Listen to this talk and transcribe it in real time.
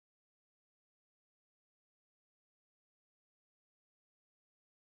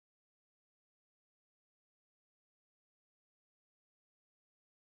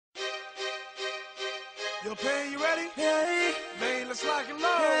Yo, Pain, you ready? Yeah. Man, let's lock and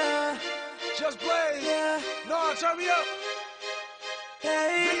load. Yeah. Just blaze. Yeah. No, turn me up.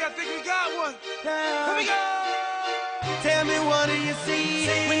 Hey. I think we got one. Yeah. Here we go. Tell me, what do you see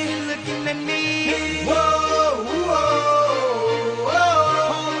when you're looking at me? Whoa, whoa,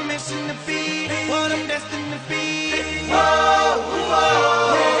 whoa. On a mission to be what I'm destined to be. Whoa,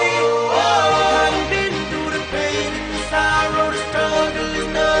 whoa. Hey. I've been through the pain and the sorrow, the struggle is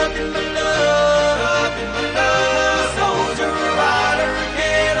nothing but love. Nothing but love. A soldier, a rider, a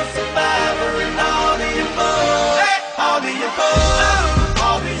ghetto survivor, and all the above. Hey. All the above.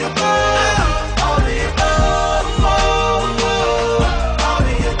 All the above. All the above. All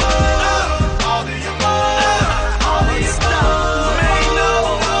the above. All the above. All the above. Man, no.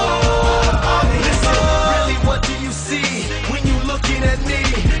 All the above. Really, what do you see when you looking at me?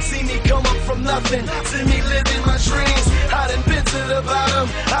 See me come up from nothing, see me living my dreams. I done been to the bottom,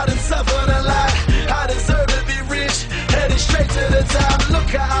 I done suffered a lot. I deserve to be rich, headed straight to the top. Look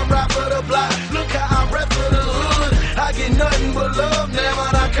how I rap for the block, look how I rap for the hood. I get nothing but love now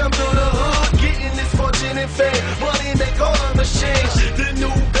when I come through the hood. Getting this fortune and fame, money make all of us change. The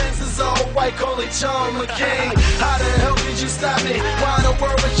new Benz is all white, call it John McCain. How the hell did you stop me? Why in the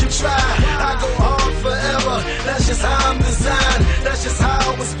world would you try? I go hard forever, that's just how I'm designed. That's just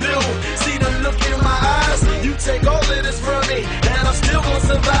how I was built. See the look in my eyes, you take all of this from me, and I'm still gonna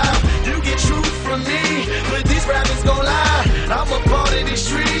survive. You get truth from me, but these rappers gon' lie. I'm a part of these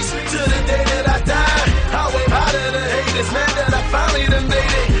streets to the day that I die. I wave out of the haters, man, that I finally done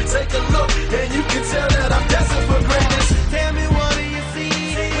made it. Take a look, and you can tell that I'm destined for greatness. Tell me, what do you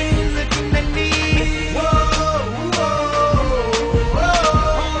see when you're looking at me? Whoa, whoa,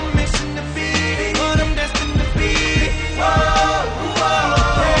 whoa. On a mission to be what I'm destined to be. Whoa,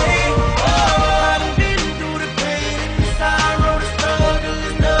 whoa. Hey. I've been through the pain and the sorrow, the struggle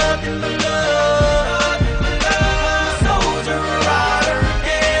is nothing but love. I'm a soldier, a rider, a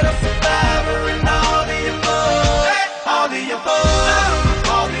ghetto survivor, and all the above. All the above.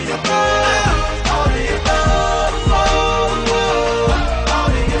 All the above. All the above. All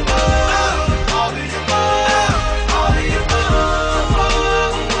the above. All the above. All the above.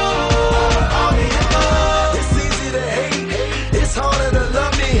 All the above. It's easy to hate, it's harder to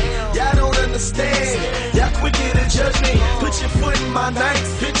love me. Y'all don't understand, y'all quicker to judge me. Put your foot in my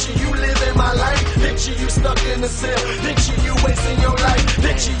nights, picture you living my life. Picture you stuck in the cell, picture you wasting your life.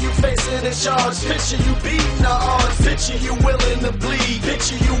 Picture you facing a charge, picture you beating the odds. Picture you willing to bleed,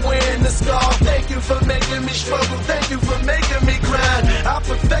 picture you wearing the scar. Thank you for making me struggle, thank you for making me grind. I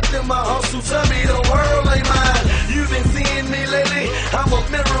perfected my hustle, tell me the world ain't mine. You've been seeing me lately, I'm a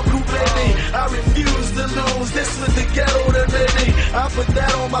miracle baby. I refuse to lose, this was the ghetto that made me. I put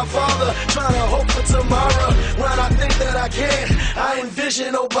that on my father, trying to hope for tomorrow. When I think that I can't, I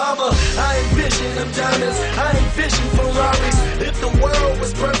envision Obama. I envision them diamonds, I envision Ferraris. If the world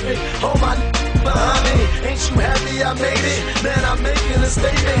was perfect, all my behind me. Ain't you happy I made it? Man, I'm making a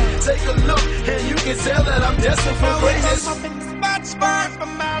statement. Take a look, and you can tell that I'm destined for greatness. I'm in the spot,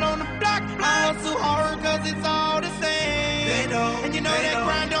 I'm out on the block. I hustle hard cause it's all the same. They know, and you know they that know,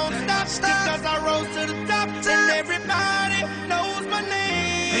 grind don't stop because I rose to the top and everybody knows my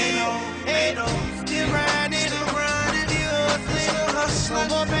name. They know, Hey, they know. still grinding, still hustling. No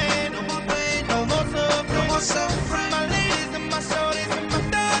more pain, no more pain, no more suffering. No more suffering. My ladies and my shorties and my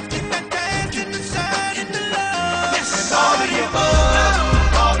thugs keep that dance in the sun and the love. Yes. All the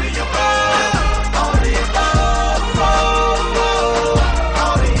above, all the above, all the above,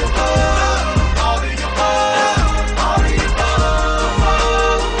 all the above, all the above, all the above,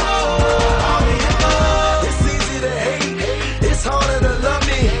 all the above. It's easy to hate, it's harder to love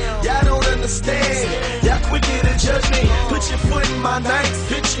me. Y'all don't understand, y'all quicker to judge me. Put your foot in my nights,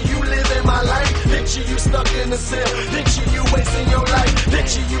 picture you living my life. Picture you stuck in the cell, picture you wasting your life.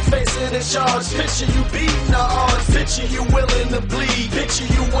 Picture you facing a charge, picture you beating the odds. Picture you willing to bleed, picture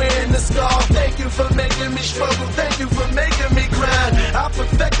you wearing the scar. Thank you for making me struggle, thank you for making me grind. I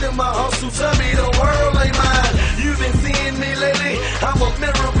perfected my hustle, tell me the world ain't mine. You've been seeing me lately, I'm a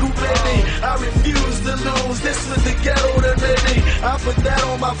miracle baby. I refuse to lose, this was the ghetto that made me. I put that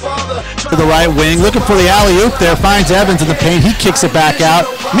on my father. To the right wing, looking for the alley-oop there, finds Evans in the paint, he kicks it back out.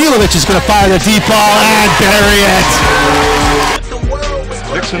 Milovic is going to fire the deep ball and bury it.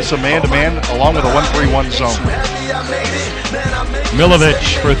 Dixon some man-to-man along with a 1-3-1 zone. Milovic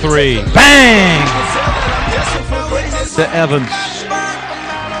for three. Bang! To Evans.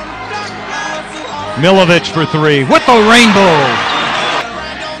 Milovic for three with the rainbow.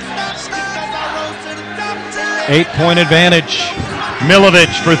 8-point advantage.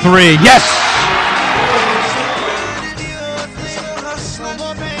 Milovic for three. Yes!